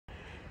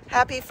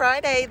Happy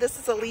Friday. This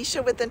is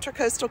Alicia with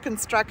Intracoastal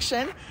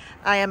Construction.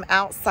 I am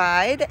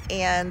outside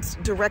and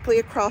directly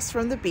across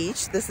from the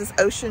beach. This is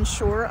Ocean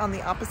Shore on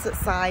the opposite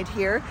side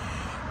here.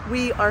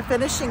 We are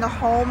finishing a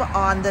home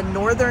on the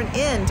northern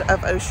end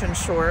of Ocean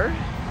Shore.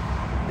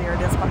 There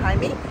it is behind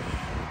me.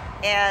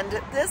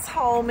 And this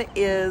home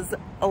is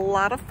a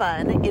lot of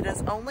fun. It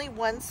is only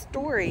one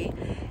story.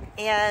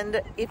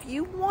 And if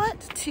you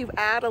want to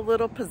add a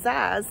little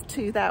pizzazz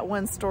to that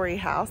one-story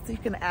house, you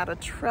can add a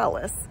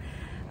trellis.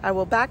 I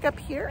will back up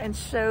here and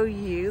show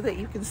you that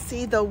you can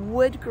see the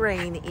wood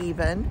grain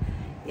even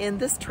in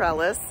this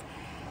trellis,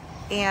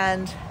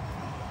 and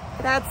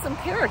it adds some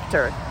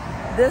character.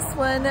 This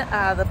one,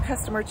 the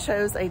customer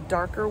chose a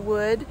darker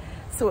wood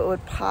so it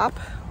would pop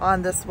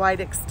on this white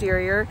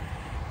exterior,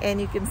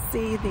 and you can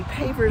see the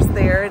pavers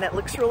there, and it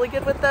looks really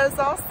good with those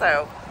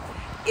also.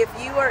 If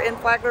you are in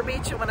Flagler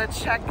Beach and want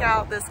to check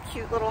out this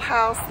cute little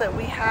house that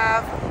we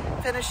have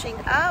finishing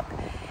up,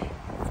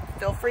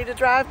 feel free to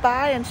drive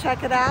by and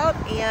check it out,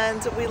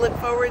 and we look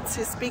forward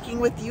to speaking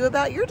with you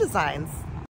about your designs.